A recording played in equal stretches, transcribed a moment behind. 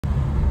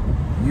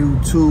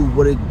YouTube,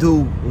 what it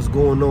do? What's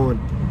going on?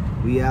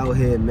 We out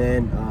here,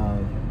 man.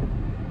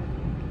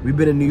 We've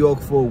been in New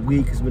York for a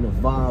week. It's been a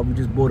vibe. We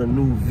just bought a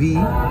new V,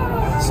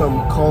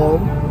 something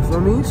calm, you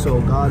feel me? So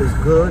God is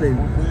good, and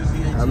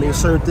I mean,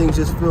 certain things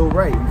just feel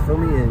right, you feel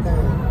me? And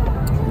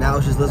now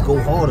it's just, let's go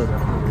harder.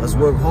 Let's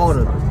work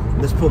harder.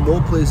 Let's put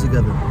more plays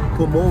together.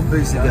 Put more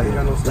bids together.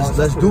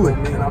 Let's do it.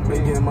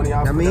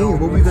 I mean,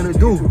 what we gonna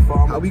do?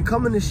 How we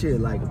coming this shit?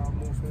 Like,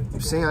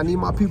 I'm saying, I need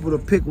my people to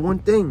pick one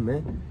thing,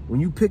 man. When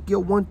you pick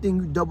your one thing,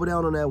 you double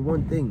down on that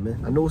one thing,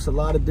 man. I know it's a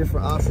lot of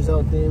different options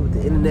out there with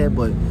the internet,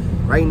 but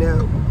right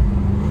now,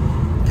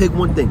 pick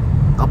one thing.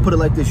 I'll put it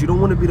like this. You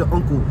don't want to be the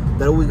uncle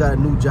that always got a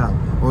new job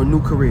or a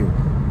new career.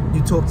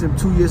 You talked to him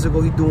 2 years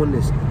ago, he doing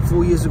this.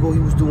 4 years ago, he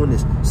was doing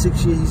this.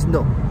 6 years, he's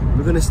no.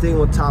 We're going to stay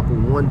on top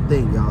of one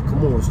thing, y'all.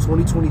 Come on, it's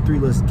 2023.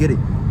 Let's get it.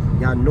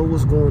 Y'all know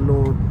what's going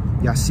on.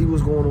 Y'all see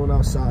what's going on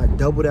outside.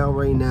 Double down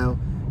right now.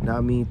 Now,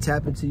 I mean,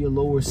 tap into your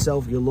lower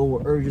self, your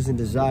lower urges and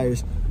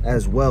desires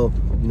as well,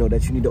 you know,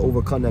 that you need to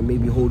overcome that may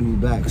be holding you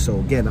back. So,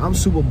 again, I'm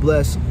super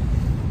blessed,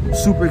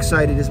 super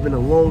excited. It's been a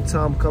long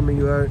time coming,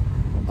 you heard.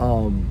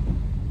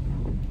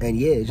 And,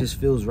 yeah, it just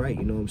feels right,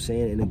 you know what I'm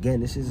saying? And, again,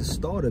 this is a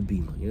starter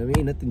Beamer, you know what I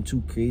mean? Nothing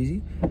too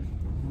crazy.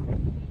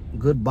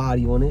 Good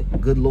body on it,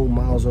 good low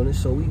miles on it.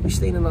 So, we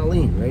staying in our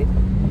lane, right?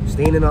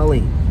 Staying in our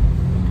lane.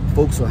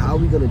 Folks, so how are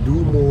we going to do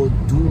more,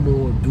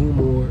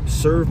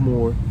 serve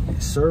more,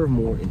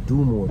 and do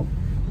more,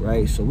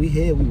 right? So we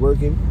here, we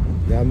working.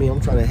 You know what I mean? I'm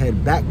trying to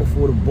head back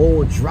before the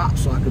ball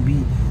drops so I could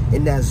be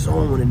in that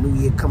zone when the new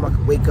year come. I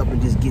could wake up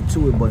and just get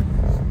to it. But,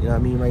 you know what I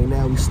mean? Right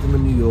now, we still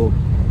in New York.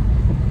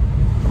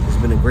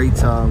 It's been a great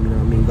time, you know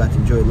what I mean? We got to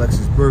enjoy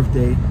Alexa's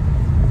birthday.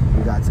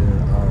 We got to,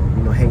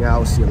 you know, hang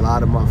out, see a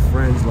lot of my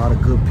friends, a lot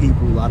of good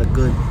people, a lot of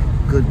good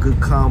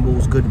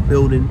combos, good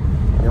building.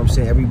 You know what I'm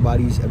saying?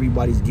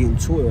 Everybody's getting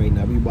to it right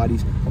now.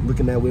 Everybody's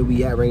looking at where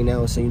we at right now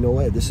and saying, you know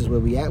what, this is where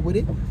we at with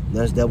it.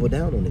 Let's double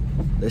down on it.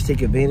 Let's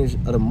take advantage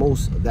of the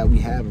most that we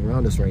have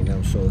around us right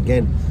now. So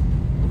again,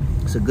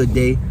 it's a good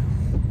day. You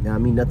know what I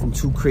mean? Nothing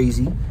too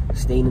crazy.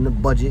 Staying in the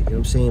budget, you know what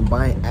I'm saying?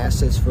 Buying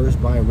assets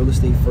first, buying real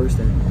estate first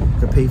that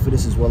could pay for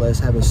this, as well as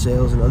having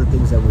sales and other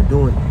things that we're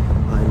doing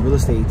in real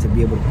estate to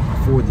be able to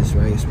afford this,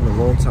 right? It's been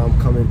a long time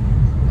coming.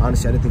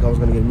 Honestly, I didn't think I was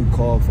going to get a new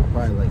car for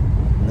probably like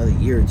another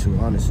year or two,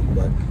 honestly,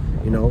 but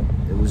you know,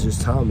 it was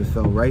just time. It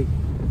felt right.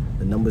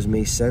 The numbers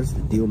made sense.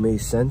 The deal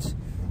made sense,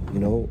 you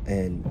know,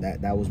 and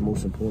that was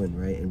most important,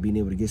 right? And being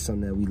able to get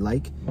something that we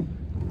like,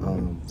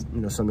 you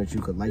know, something that you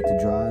could like to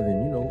drive,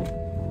 and you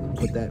know,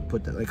 put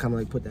that like kind of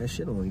like put that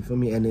shit on. You feel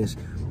me? And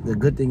the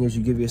good thing is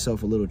you give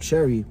yourself a little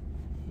cherry,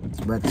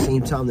 but at the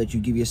same time that you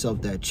give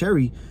yourself that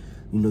cherry,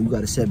 you know, you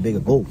got to set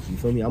bigger goals. You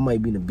feel me? I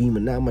might be in a Beamer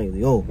now. I might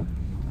be, oh,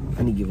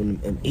 I need to give them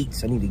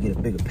M8s. I need to get a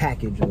bigger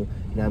package, or you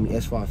know what I mean,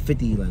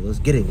 S550. Like, let's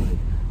get it. Like,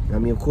 I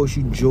mean, of course,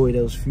 you enjoy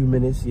those few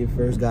minutes you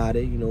first got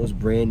it. You know, it's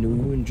brand new.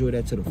 You enjoy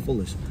that to the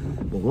fullest.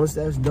 But once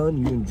that's done,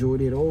 you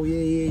enjoyed it. Oh,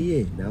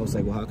 yeah. Now it's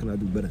like, well, how can I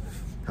do better?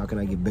 How can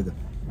I get bigger?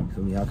 You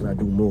feel me? How can I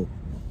do more?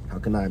 How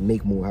can I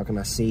make more? How can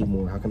I save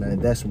more? How can I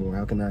invest more?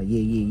 How can I,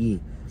 yeah.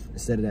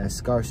 Instead of that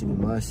scarcity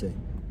mindset.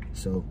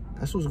 So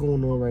that's what's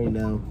going on right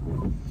now.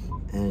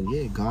 And,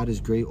 yeah, God is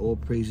great. All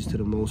praises to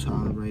the Most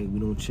High, right? We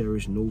don't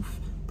cherish no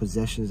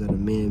possessions that a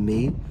man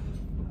made.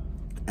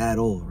 At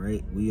all,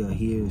 right? We are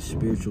here as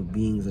spiritual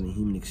beings and a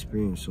human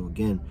experience. So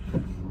again,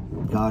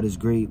 God is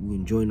great. We're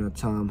enjoying our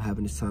time,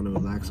 having this time to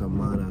relax our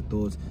mind, our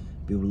thoughts,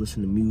 be able to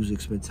listen to music,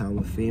 spend time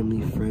with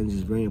family, friends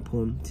is very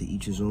important. To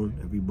each his own.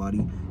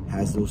 Everybody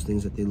has those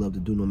things that they love to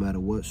do no matter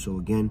what. So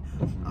again,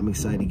 I'm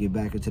excited to get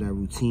back into that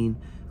routine.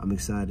 I'm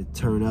excited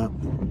to turn up,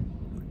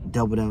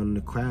 double down on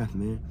the craft,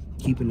 man.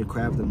 Keeping the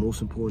craft the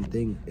most important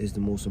thing is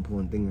the most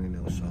important thing right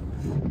now. So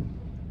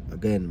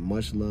again,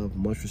 much love,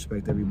 much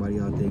respect to everybody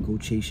out there. Go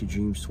chase your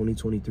dreams.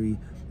 2023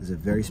 is a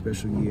very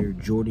special year.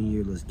 Jordan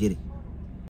year. Let's get it.